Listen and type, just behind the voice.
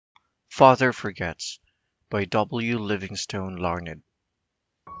Father Forgets by W. Livingstone Larned.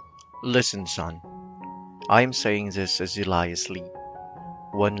 Listen, son. I am saying this as you lie asleep,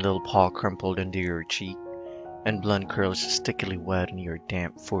 one little paw crumpled under your cheek, and blonde curls stickily wet on your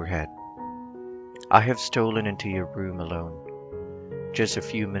damp forehead. I have stolen into your room alone. Just a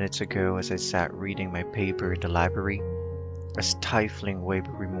few minutes ago, as I sat reading my paper in the library, a stifling wave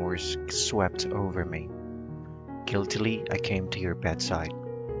of remorse swept over me. Guiltily, I came to your bedside.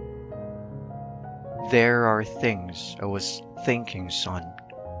 There are things I was thinking, son.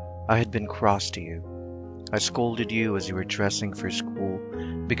 I had been cross to you. I scolded you as you were dressing for school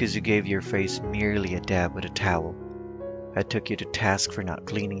because you gave your face merely a dab with a towel. I took you to task for not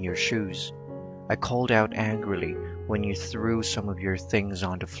cleaning your shoes. I called out angrily when you threw some of your things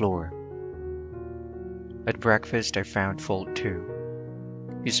on the floor. At breakfast, I found fault too.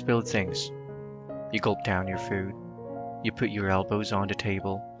 You spilled things. You gulped down your food. You put your elbows on the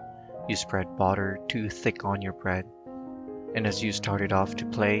table. You spread butter too thick on your bread. And as you started off to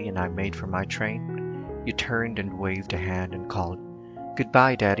play and I made for my train, you turned and waved a hand and called,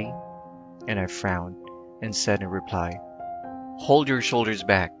 "Goodbye, Daddy." And I frowned and said in reply, "Hold your shoulders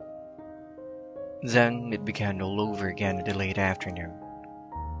back." Then it began all over again in the late afternoon.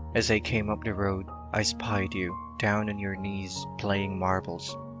 As I came up the road, I spied you, down on your knees, playing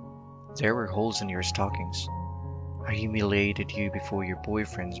marbles. There were holes in your stockings. I humiliated you before your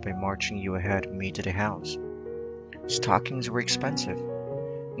boyfriends by marching you ahead of me to the house. Stockings were expensive,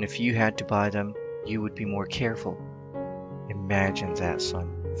 and if you had to buy them, you would be more careful. Imagine that,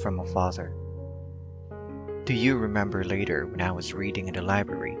 son, from a father. Do you remember later, when I was reading in the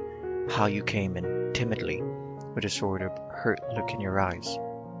library, how you came in timidly, with a sort of hurt look in your eyes?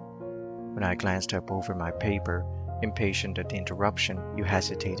 When I glanced up over my paper, impatient at the interruption, you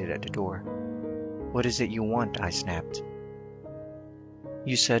hesitated at the door. "What is it you want?" I snapped.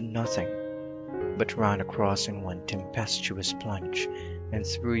 You said nothing, but ran across in one tempestuous plunge and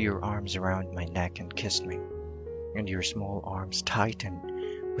threw your arms around my neck and kissed me, and your small arms tightened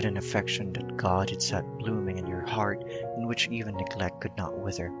with an affection that God had set blooming in your heart and which even neglect could not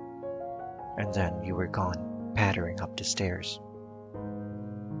wither. And then you were gone, pattering up the stairs.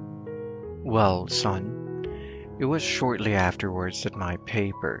 Well, son, it was shortly afterwards that my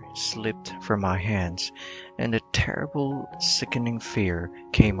paper slipped from my hands and a terrible, sickening fear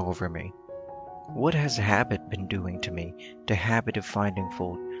came over me. What has habit been doing to me? The habit of finding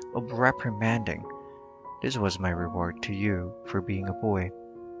fault, of reprimanding. This was my reward to you for being a boy.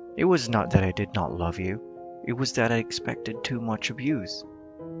 It was not that I did not love you. It was that I expected too much of youth.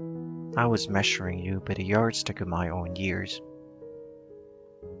 I was measuring you by the yardstick of my own years.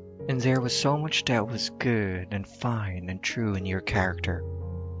 And there was so much that was good and fine and true in your character.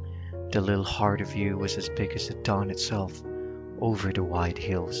 The little heart of you was as big as the dawn itself over the wide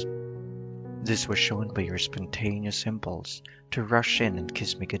hills. This was shown by your spontaneous impulse to rush in and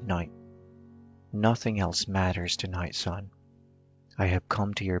kiss me goodnight. Nothing else matters tonight, son. I have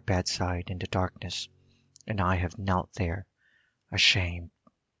come to your bedside in the darkness, and I have knelt there, ashamed.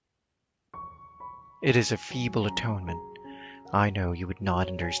 It is a feeble atonement. I know you would not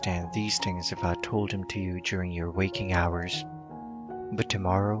understand these things if I told them to you during your waking hours. But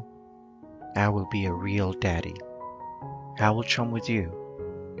tomorrow, I will be a real daddy. I will chum with you,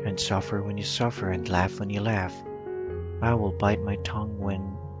 and suffer when you suffer and laugh when you laugh. I will bite my tongue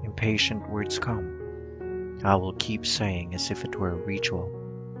when impatient words come. I will keep saying as if it were a ritual,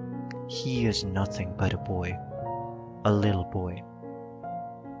 "He is nothing but a boy, a little boy."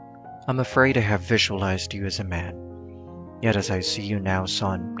 I'm afraid I have visualized you as a man. Yet as I see you now,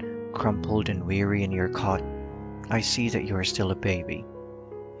 son, crumpled and weary in your cot, I see that you are still a baby.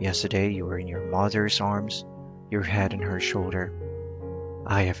 Yesterday you were in your mother's arms, your head on her shoulder.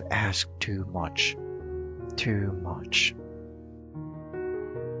 I have asked too much. Too much.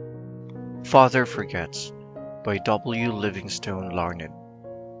 Father Forgets by W. Livingstone Larned.